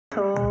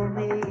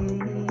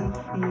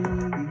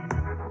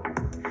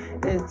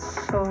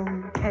It's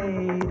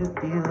okay to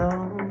be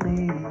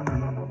lonely.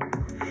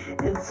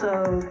 It's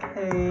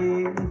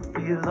okay to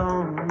be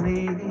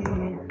lonely.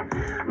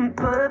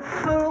 But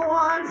for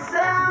once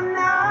I'm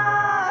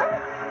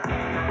not.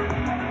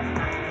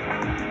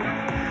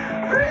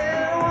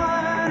 Red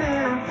wine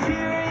and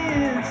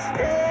period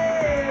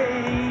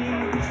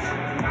stains.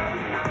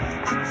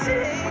 To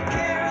take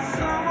care of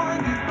someone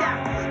you got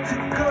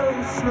to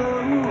go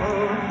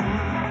slow.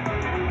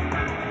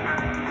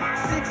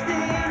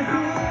 16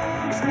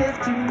 hoops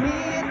lifting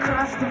me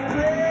across the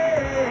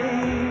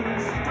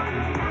plains.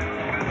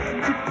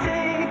 To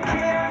take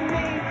care of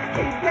me,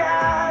 you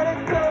gotta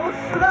go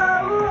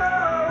slow.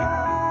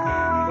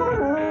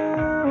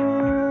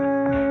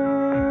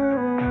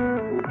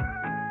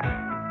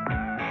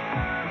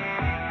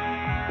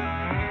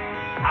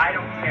 I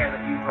don't care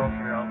that you broke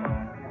your elbow.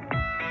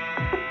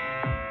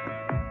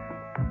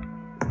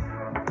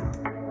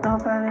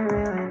 Nobody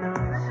really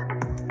knows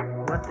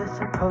what they're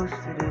supposed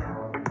to do.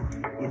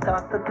 You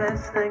thought the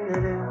best thing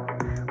to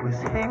do was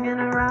hanging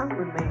around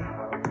with me,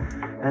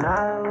 and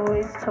I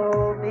always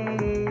told me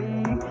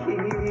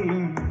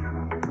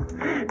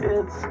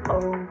it's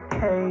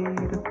okay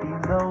to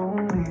be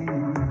lonely.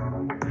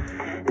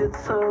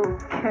 It's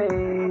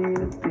okay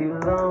to be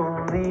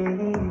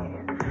lonely.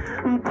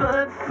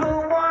 But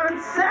for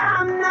once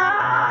I'm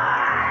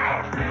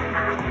not.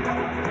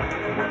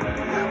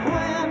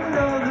 Wind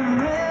on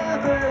the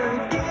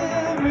river,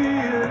 give me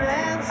an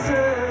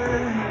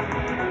answer.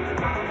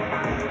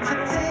 To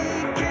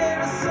take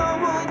care of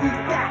someone you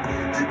got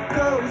to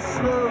go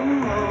slow.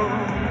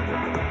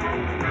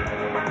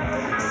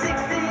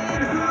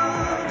 16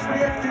 hooves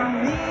lifting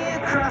me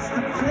across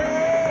the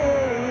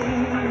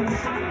plains.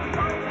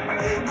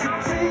 To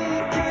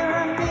take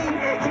care of me,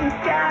 you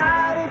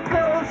gotta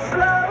go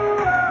slow.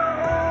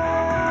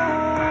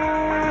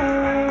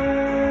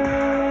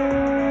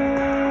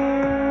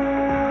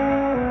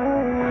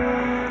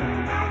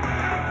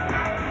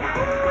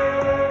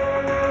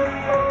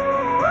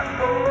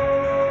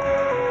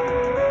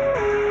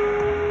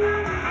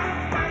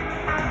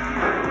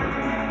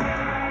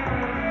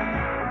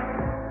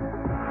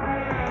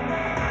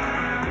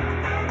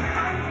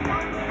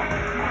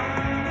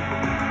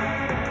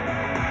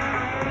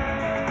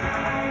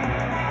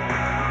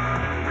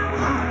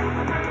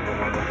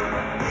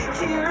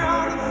 You're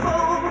on the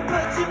phone,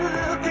 but you're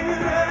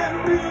looking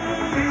at me.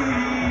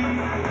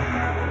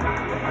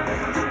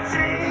 To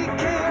take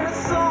care of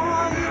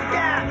someone, you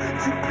got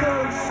to go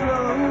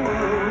slow.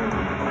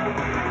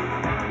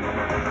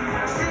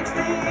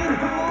 16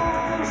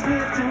 hooves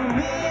lifting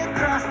me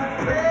across the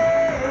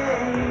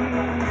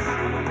plains.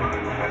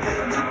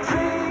 To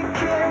take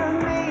care of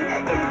me,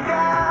 you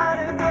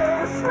gotta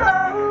go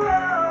slow.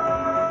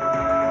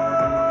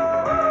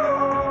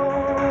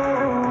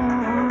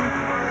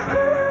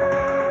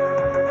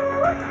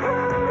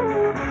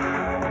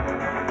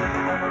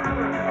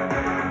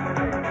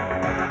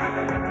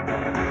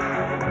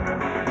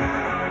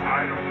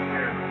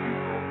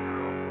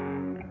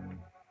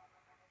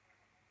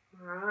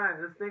 Alright,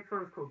 this next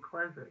one's called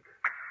Classic.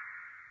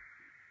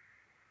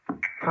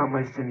 Can't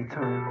waste any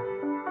time.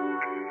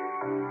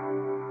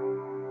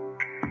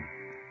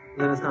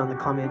 Let us know in the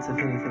comments if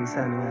anything's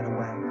sounding out of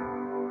whack.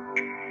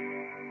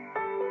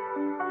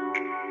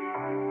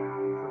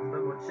 Sounds a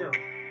bit more chill.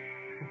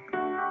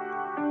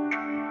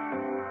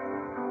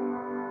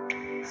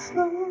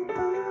 Slow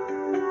burn.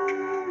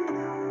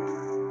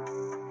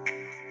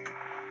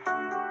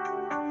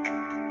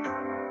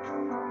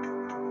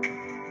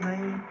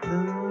 Late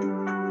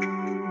bloomer.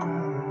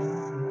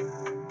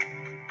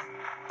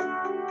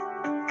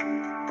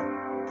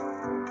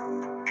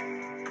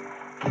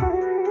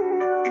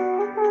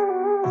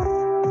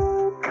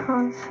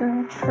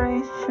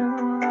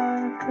 Concentration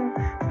like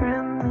a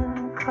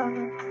brimming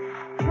color.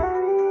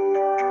 Carry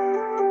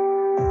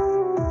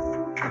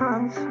on.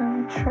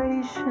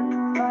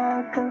 Concentration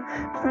like a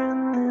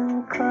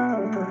brimming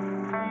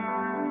color.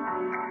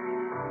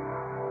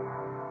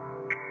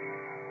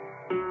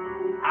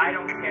 I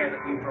don't care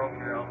that you broke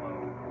your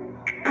elbow.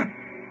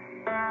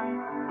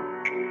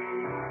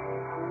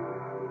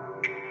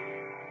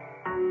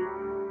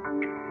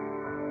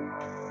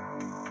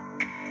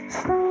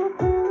 Slow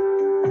burn.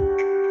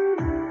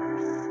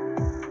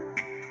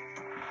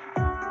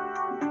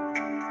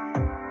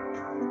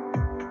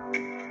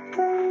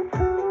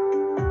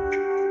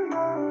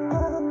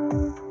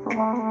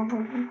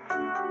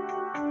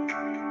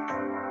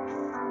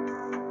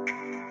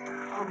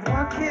 I'm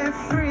walking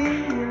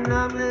free and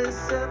I'm less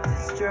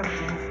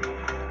self-destructive.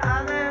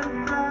 I let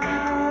it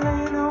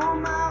fly in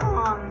on my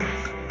arms.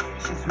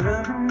 She's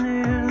rubbing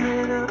her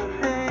little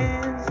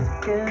hands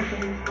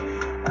together.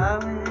 I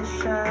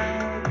wish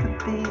I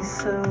could be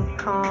so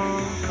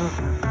calm.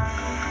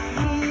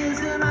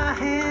 Keys in my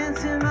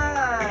hands and my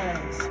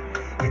eyes.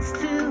 It's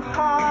too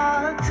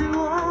hard to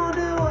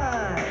wonder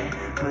why.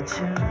 But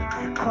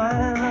you're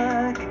quiet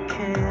like a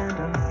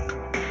candle.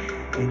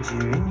 And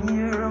you're in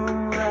your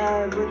own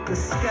ride with the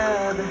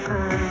sky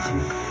behind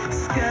you.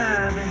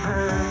 Sky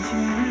behind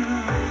you.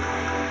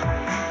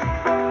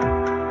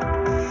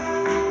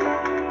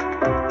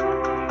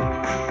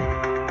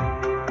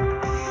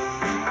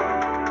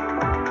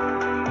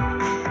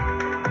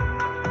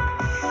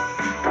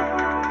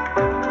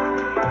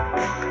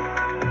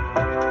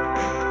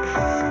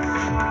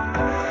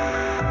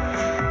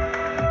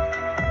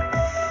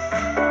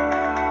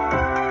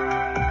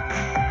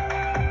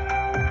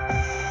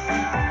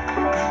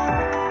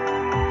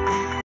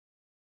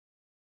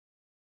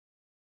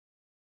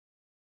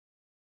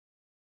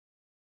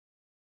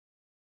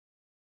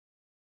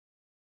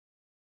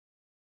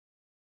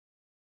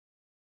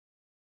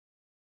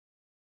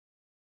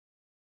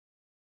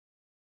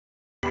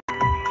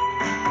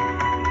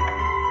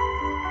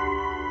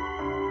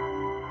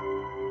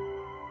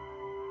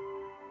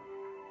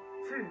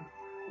 2, 1,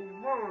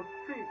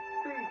 2,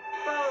 3,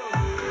 4.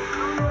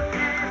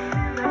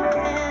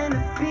 And a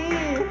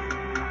beer,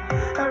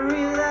 I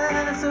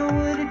realized I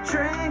would have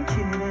drank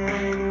it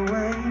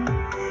anyway.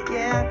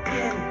 Yeah, I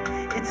get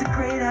it, it's a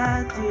great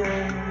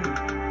idea.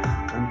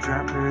 I'm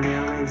dropping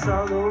airwaves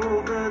all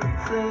over the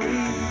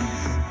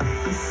place.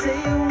 You say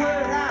a word,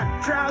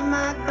 I drop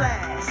my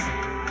glass.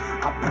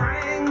 I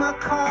bring my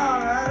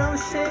car, I don't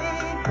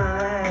shake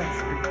my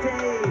ass for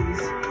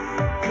days.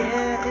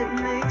 Yeah, it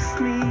makes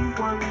me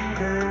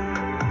wonder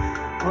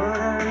what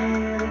I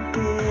really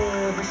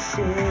give a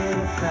shit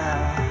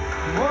about.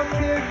 More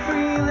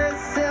carefree, less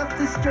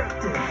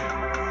self-destructive.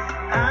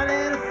 I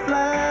let her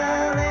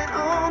fly, land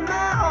on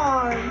my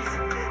arms.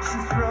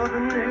 She's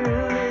rubbing her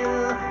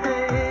little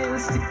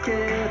hands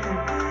together.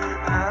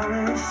 I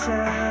wish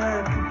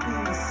I could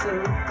be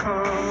so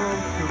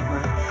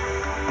comfortable.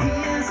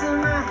 Ears in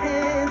my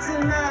hands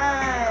and my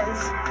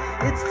eyes.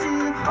 It's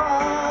too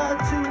hard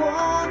to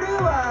wonder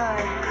why,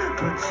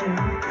 but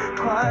you're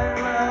quiet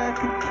like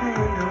a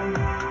candle,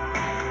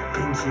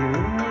 and you're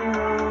in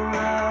your own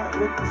light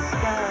with the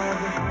sky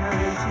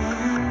behind you.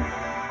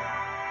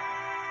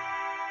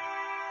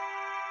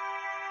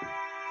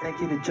 Thank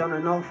you to John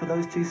and Noel for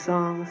those 2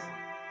 songs.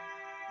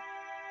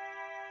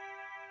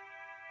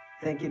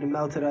 Thank you to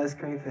Melted Ice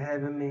Cream for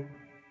having me.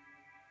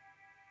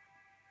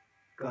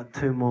 Got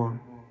 2 more.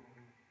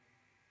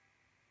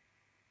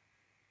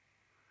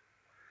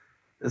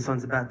 This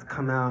one's about to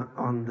come out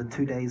on the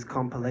 2 days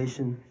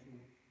compilation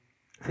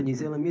for New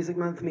Zealand Music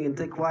Month. Me and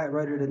Dick White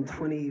wrote it in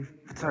 48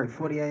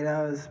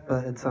 hours,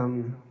 but it's not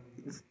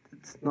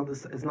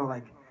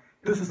like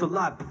this is a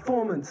live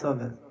performance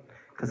of it,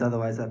 because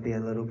otherwise I'd be a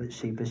little bit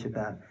sheepish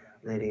about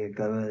letting it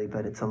go early.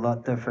 But it's a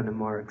lot different and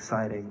more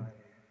exciting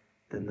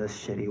than this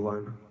shitty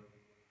one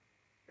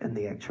and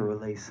the actual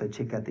release. So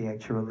check out the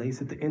actual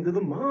release at the end of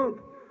the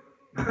month.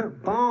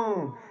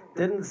 Boom!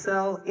 Didn't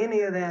sell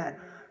any of that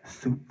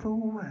super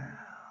well.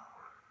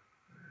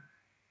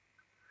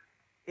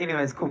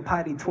 Anyway, it's called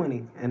Party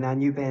 20, and our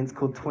new band's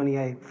called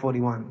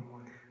 2841.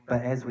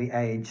 But as we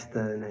age,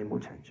 the name will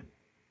change.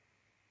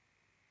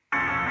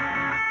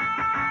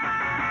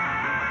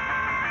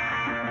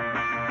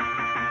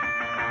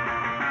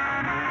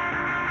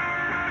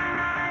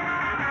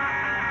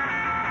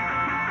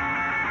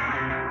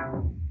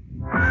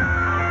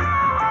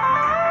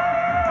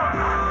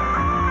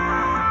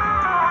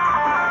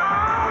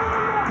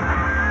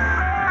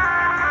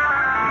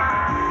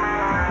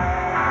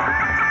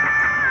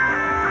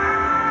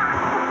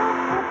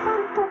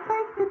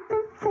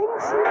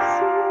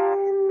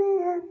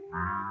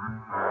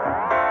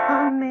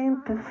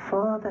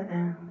 Before the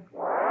end,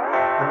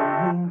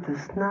 I mean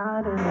there's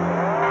not an end.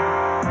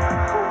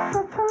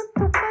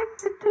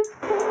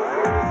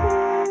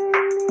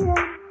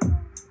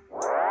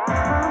 I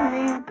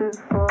mean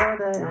before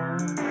the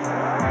end, I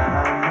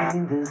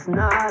mean there's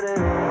not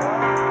an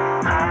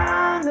end.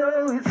 I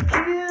know it's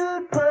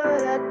cute,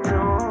 but I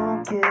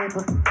don't give a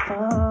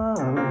fuck.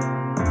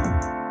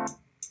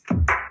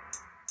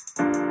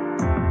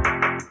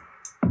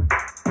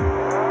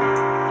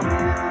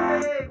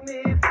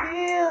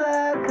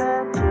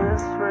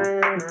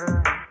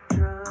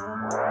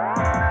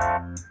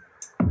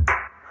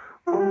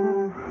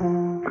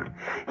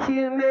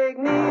 You make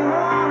me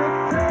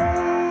wanna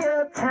play a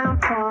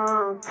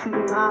tampon to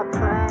my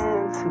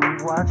plans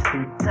and watch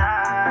them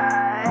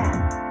die.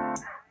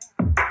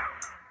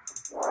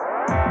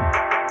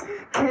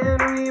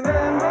 Can't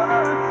remember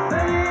a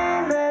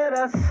thing that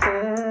I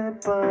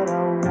said, but I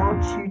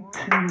want you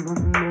to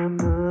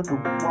remember the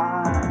why.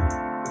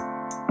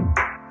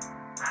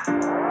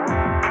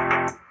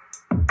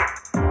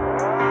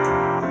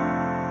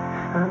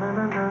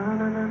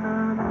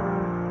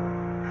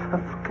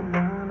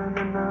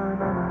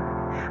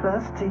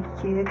 Last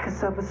year,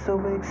 cause I was so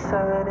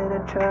excited, I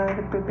tried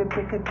to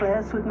break a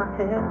glass with my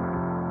head.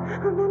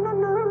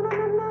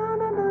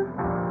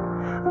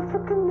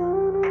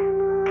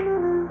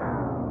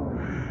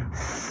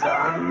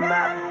 Some of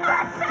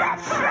us are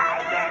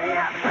trying to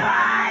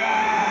party.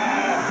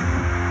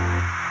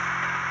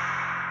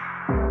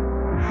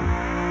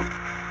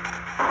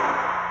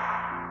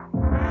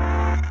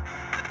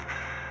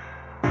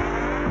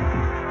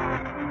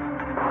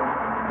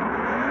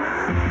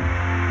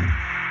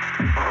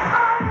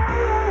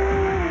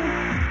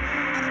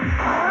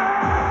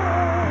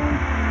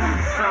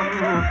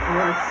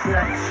 What's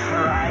that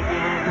trying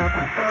to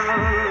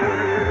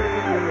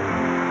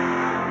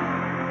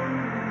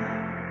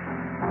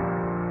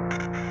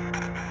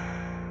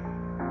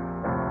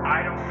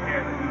I don't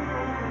care that you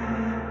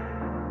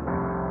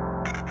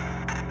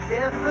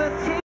if a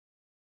tear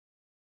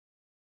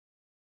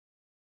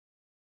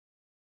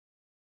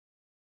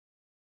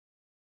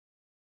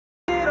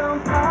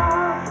don't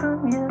fall from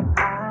your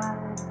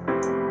eye,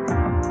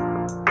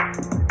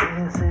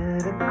 is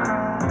it a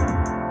cry?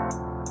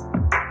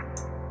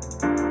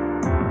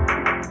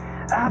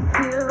 I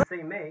feel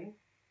See me.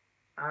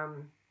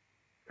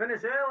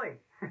 Finish early.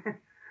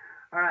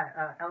 Alright,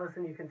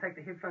 Ellison, you can take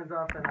the headphones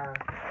off and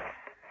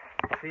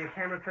be a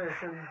camera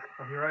person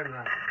of your own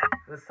life.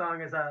 This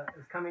song is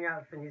coming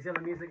out for New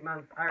Zealand Music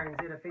Month. RNZ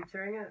are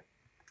featuring it.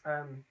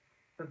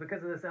 But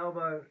because of this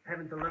elbow,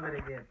 haven't delivered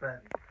it yet,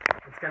 but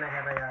it's going to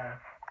have a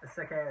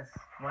sick-ass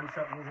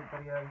one-shot music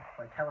video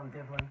by Callum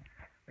Devlin.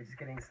 We're just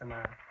getting some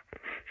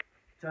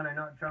Jono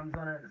Knott drums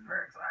on it. It's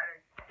very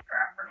exciting.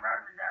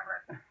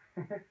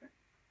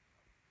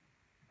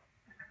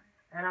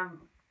 And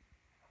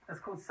it's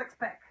called Six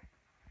Pack.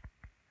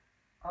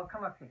 I'll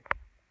come up here.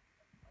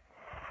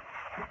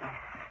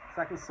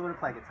 So I can sort of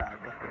play guitar,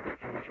 but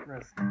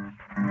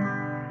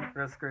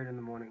real screwed in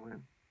the morning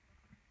when.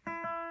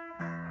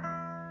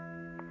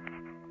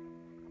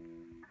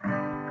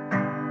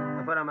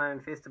 I put on my own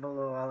festival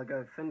a while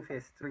ago,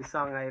 FinFest, every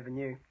song I ever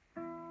knew.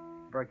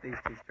 Broke these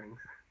two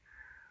strings.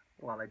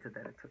 While I did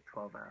that, it took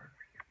 12 hours.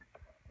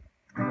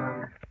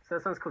 So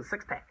this one's called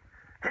Six Pack.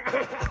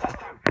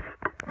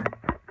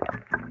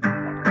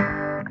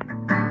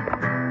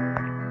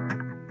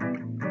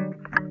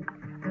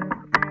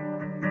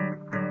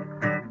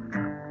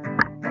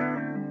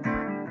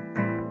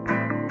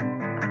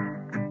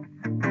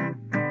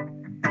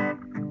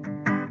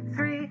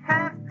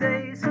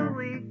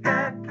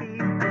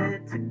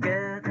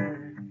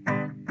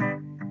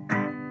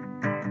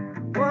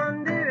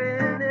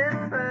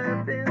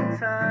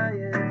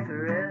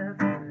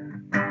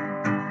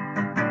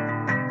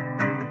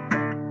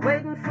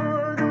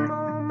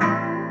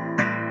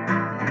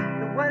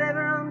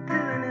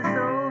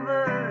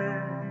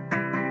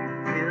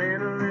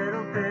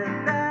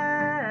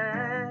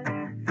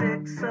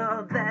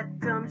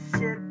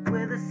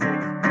 With a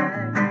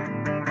six-pack.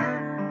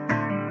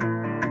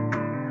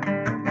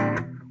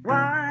 What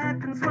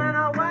happens when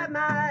I wipe my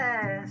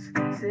ass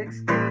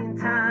 16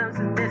 times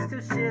and there's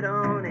still shit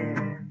on it?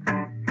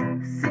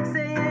 6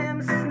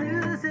 a.m.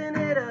 snoozing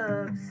it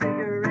up,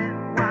 cigarette,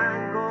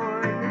 wine,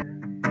 gore.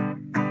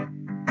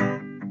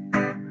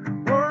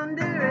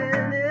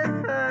 Wondering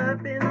if I've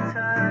been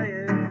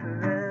tired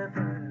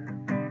forever.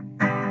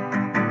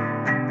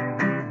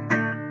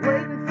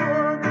 Waiting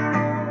for the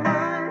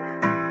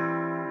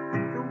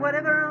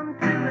whatever I'm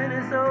doing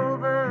is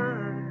over.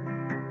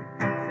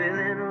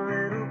 Feeling a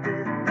little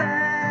bit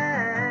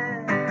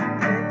bad.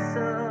 Fix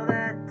all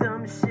that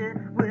dumb shit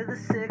with a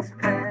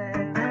six-pack.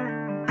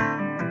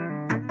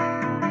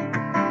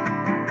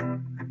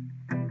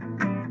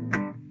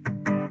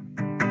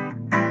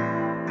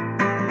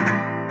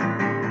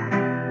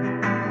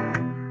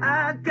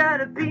 I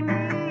gotta be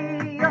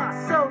me, oh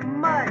so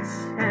much,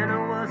 and I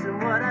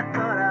wasn't what I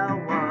thought I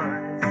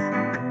was.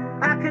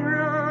 I can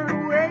run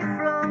away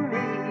from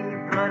me,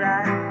 but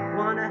I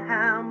wonder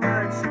how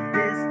much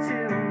is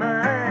too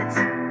much.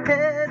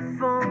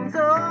 Headphones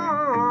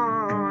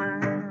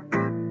on,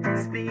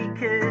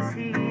 speakers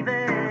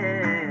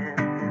heaving,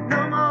 no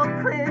more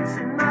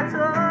clenching my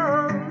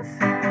toes.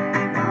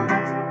 How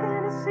much you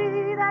gonna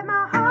see that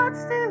my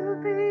heart's still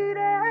beating?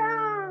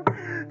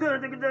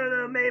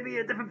 Maybe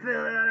a different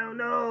feeling, I don't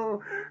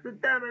know.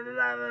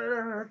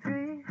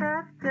 3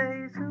 half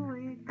days a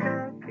week,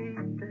 I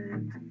keep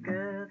it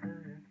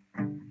together.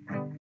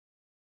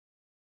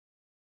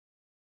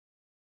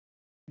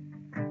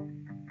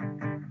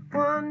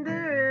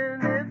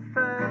 Wondering if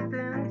I've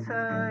been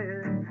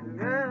tired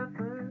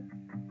forever.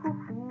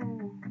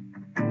 Ooh.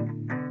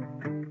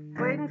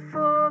 Waiting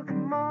for the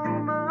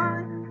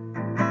moment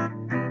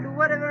that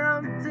whatever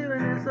I'm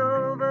doing is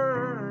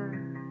over.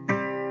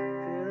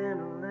 Feeling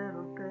a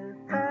little bit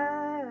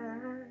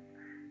bad.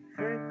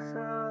 Fix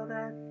all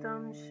that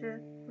dumb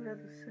shit with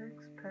a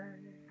six-pack.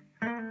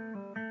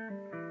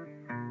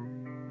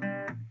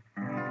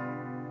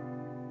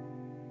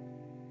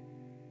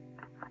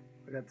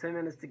 We got 2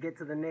 minutes to get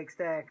to the next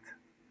act.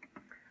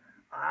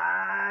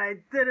 I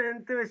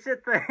didn't do a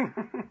shit thing.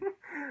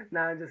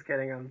 No, I'm just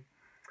kidding. I'm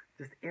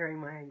just airing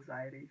my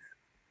anxieties.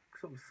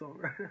 Some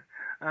songwriter.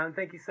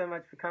 Thank you so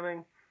much for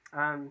coming.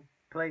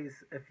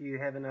 Please, if you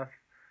have enough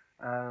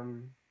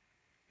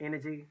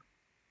energy,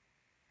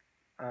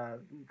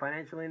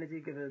 financial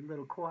energy, give a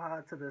little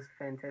koha to this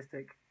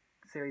fantastic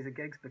series of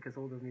gigs, because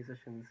all the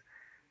musicians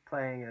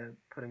playing are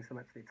putting so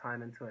much of their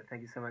time into it.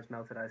 Thank you so much,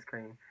 Melted Ice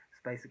Cream,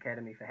 Space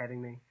Academy, for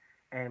having me.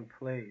 And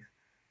please,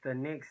 the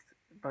next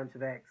bunch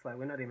of acts, like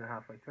we're not even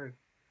halfway through.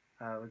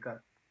 We're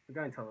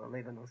going till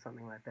 11 or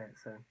something like that.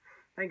 So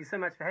thank you so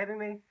much for having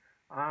me.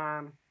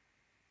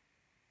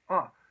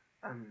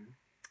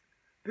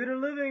 Better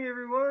living,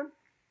 everyone.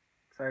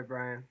 Sorry,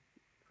 Brian.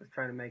 I was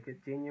trying to make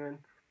it genuine.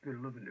 Better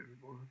living,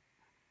 everyone.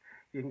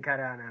 You can cut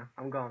out now.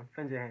 I'm gone.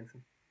 Finn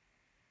Johansson.